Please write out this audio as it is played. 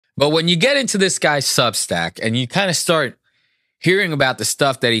But when you get into this guy's Substack and you kind of start hearing about the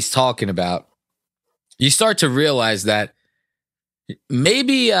stuff that he's talking about, you start to realize that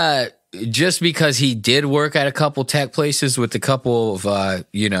maybe just because he did work at a couple tech places with a couple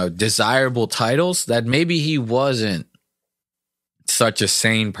of, desirable titles, that maybe he wasn't such a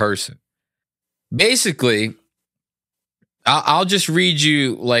sane person. Basically, I'll just read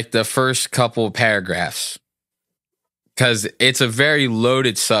you like the first couple of paragraphs because it's a very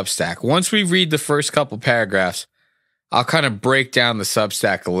loaded Substack. Once we read the first couple of paragraphs, I'll kind of break down the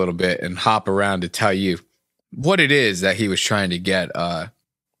Substack a little bit and hop around to tell you what it is that he was trying to get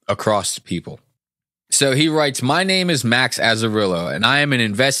across to people. So he writes, "My name is Max Azzarello, and I am an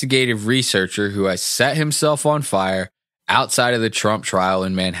investigative researcher who has set himself on fire outside of the Trump trial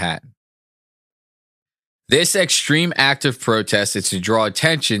in Manhattan. This extreme act of protest is to draw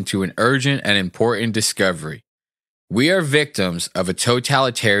attention to an urgent and important discovery. We are victims of a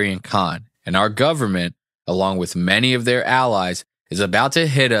totalitarian con, and our government, along with many of their allies, is about to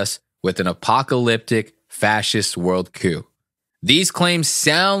hit us with an apocalyptic fascist world coup. These claims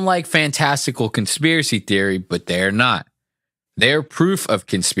sound like fantastical conspiracy theory, but they are not. They are proof of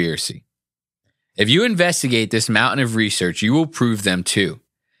conspiracy. If you investigate this mountain of research, you will prove them too.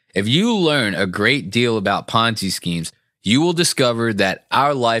 If you learn a great deal about Ponzi schemes, you will discover that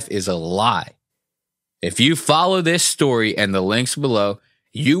our life is a lie. If you follow this story and the links below,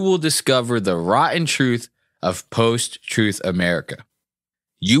 you will discover the rotten truth of post-truth America.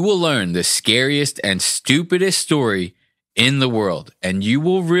 You will learn the scariest and stupidest story in the world, and you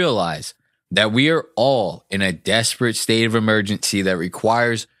will realize that we are all in a desperate state of emergency that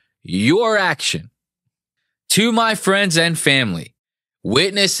requires your action. To my friends and family,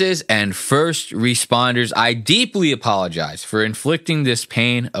 witnesses and first responders, I deeply apologize for inflicting this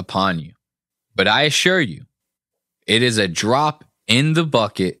pain upon you. But I assure you, it is a drop in the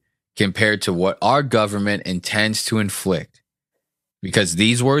bucket compared to what our government intends to inflict. Because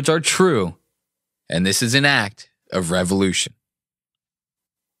these words are true, and this is an act of revolution."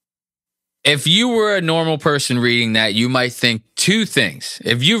 If you were a normal person reading that, you might think two things.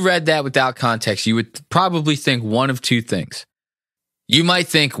 If you read that without context, you would probably think one of two things. You might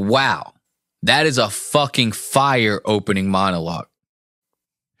think, wow, that is a fucking fire opening monologue.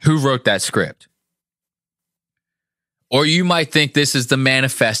 Who wrote that script? Or you might think this is the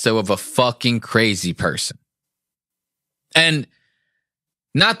manifesto of a fucking crazy person. And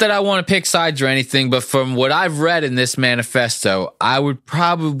not that I want to pick sides or anything, but from what I've read in this manifesto, I would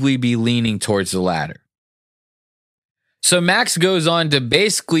probably be leaning towards the latter. So Max goes on to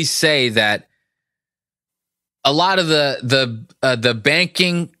basically say that a lot of the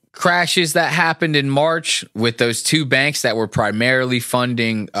banking crashes that happened in March with those two banks that were primarily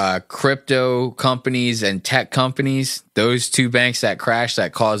funding crypto companies and tech companies, those two banks that crashed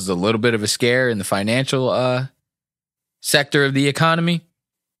that caused a little bit of a scare in the financial sector of the economy.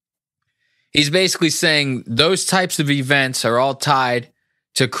 He's basically saying those types of events are all tied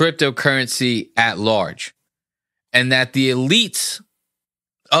to cryptocurrency at large, and that the elites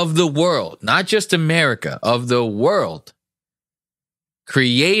of the world, not just America, of the world,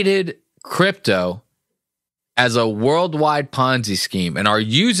 created crypto as a worldwide Ponzi scheme and are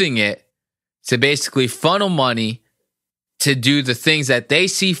using it to basically funnel money to do the things that they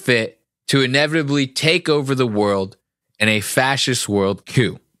see fit to inevitably take over the world in a fascist world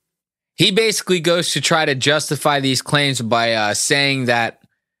coup. He basically goes to try to justify these claims by saying that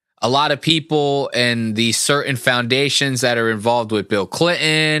a lot of people in these certain foundations that are involved with Bill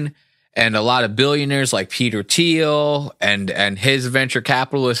Clinton and a lot of billionaires like Peter Thiel and his venture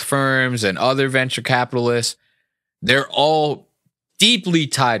capitalist firms and other venture capitalists, they're all deeply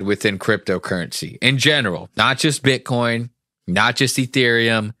tied within cryptocurrency in general, not just Bitcoin, not just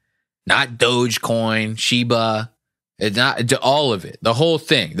Ethereum, not Dogecoin, Shiba. It's not all of it, the whole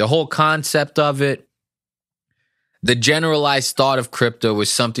thing, the whole concept of it. The generalized thought of crypto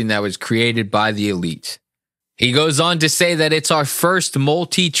was something that was created by the elites. He goes on to say that it's our first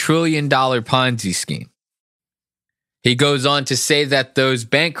multi-trillion-dollar Ponzi scheme. He goes on to say that those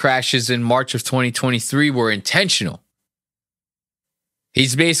bank crashes in March of 2023 were intentional.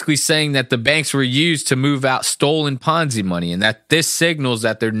 He's basically saying that the banks were used to move out stolen Ponzi money and that this signals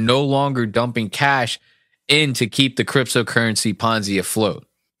that they're no longer dumping cash in to keep the cryptocurrency Ponzi afloat.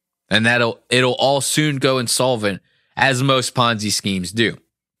 And that it'll all soon go insolvent, as most Ponzi schemes do.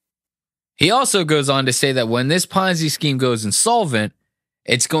 He also goes on to say that when this Ponzi scheme goes insolvent,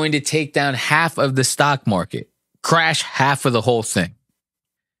 it's going to take down half of the stock market, crash half of the whole thing.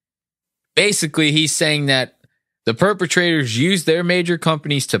 Basically, he's saying that the perpetrators used their major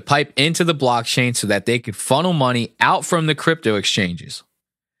companies to pipe into the blockchain so that they could funnel money out from the crypto exchanges.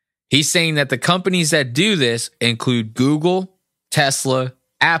 He's saying that the companies that do this include Google, Tesla,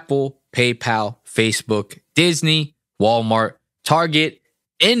 Apple, PayPal, Facebook, Disney, Walmart, Target,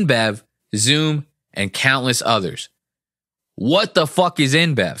 InBev, Zoom, and countless others. What the fuck is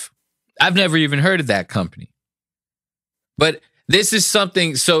InBev? I've never even heard of that company. But this is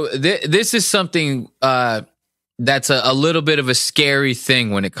something, this is something that's a little bit of a scary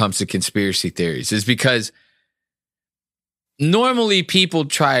thing when it comes to conspiracy theories, is because normally people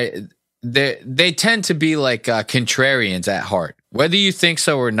they tend to be like contrarians at heart. Whether you think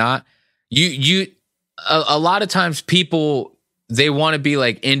so or not, a lot of times people, they want to be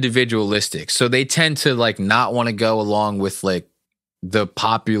like individualistic. So they tend to like not want to go along with like the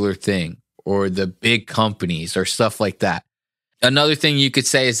popular thing or the big companies or stuff like that. Another thing you could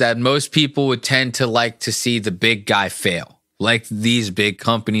say is that most people would tend to like to see the big guy fail, like these big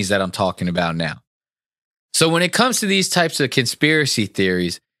companies that I'm talking about now. So when it comes to these types of conspiracy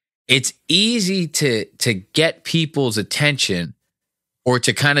theories, it's easy to get people's attention or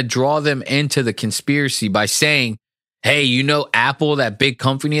to kind of draw them into the conspiracy by saying, hey, you know Apple, that big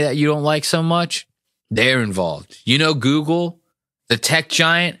company that you don't like so much? They're involved. You know Google, the tech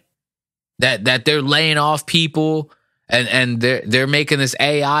giant, that they're laying off people and they're making this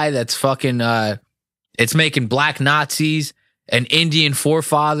AI that's fucking it's making black Nazis and Indian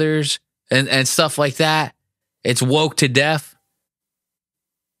forefathers and stuff like that. It's woke to death.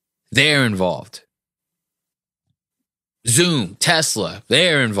 They're involved. Zoom, Tesla,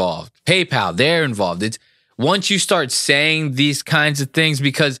 they're involved. PayPal, they're involved. It's once you start saying these kinds of things,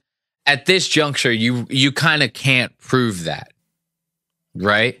 because at this juncture, you kind of can't prove that,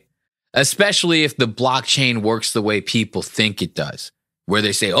 right? Especially if the blockchain works the way people think it does, where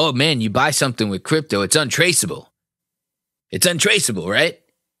they say, oh man, you buy something with crypto, it's untraceable. It's untraceable, right?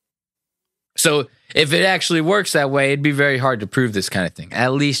 So if it actually works that way, it'd be very hard to prove this kind of thing,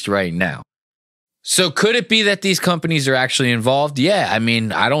 at least right now. So could it be that these companies are actually involved? Yeah, I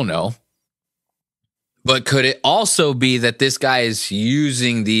mean, I don't know. But could it also be that this guy is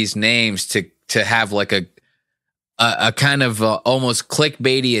using these names to have like a kind of almost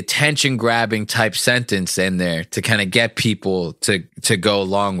clickbaity, attention grabbing type sentence in there to kind of get people to go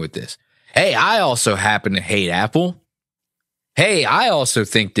along with this? Hey, I also happen to hate Apple. Hey, I also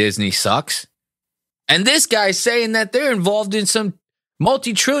think Disney sucks. And this guy's saying that they're involved in some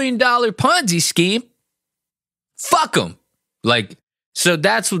multi-trillion-dollar Ponzi scheme. Fuck them. Like, so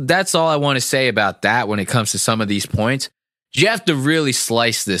that's all I want to say about that when it comes to some of these points. You have to really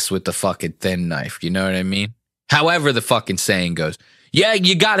slice this with the fucking thin knife. You know what I mean? However the fucking saying goes. Yeah,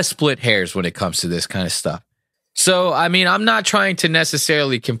 you got to split hairs when it comes to this kind of stuff. So, I mean, I'm not trying to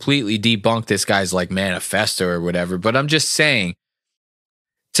necessarily completely debunk this guy's like manifesto or whatever, but I'm just saying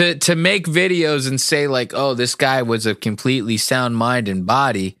to make videos and say like, oh, this guy was a completely sound mind and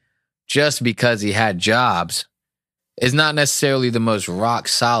body just because he had jobs is not necessarily the most rock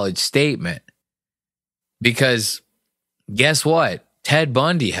solid statement. Because guess what? Ted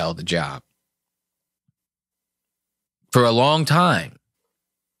Bundy held a job for a long time.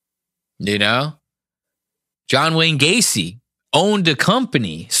 You know? John Wayne Gacy owned a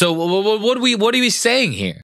company. So what are we saying here?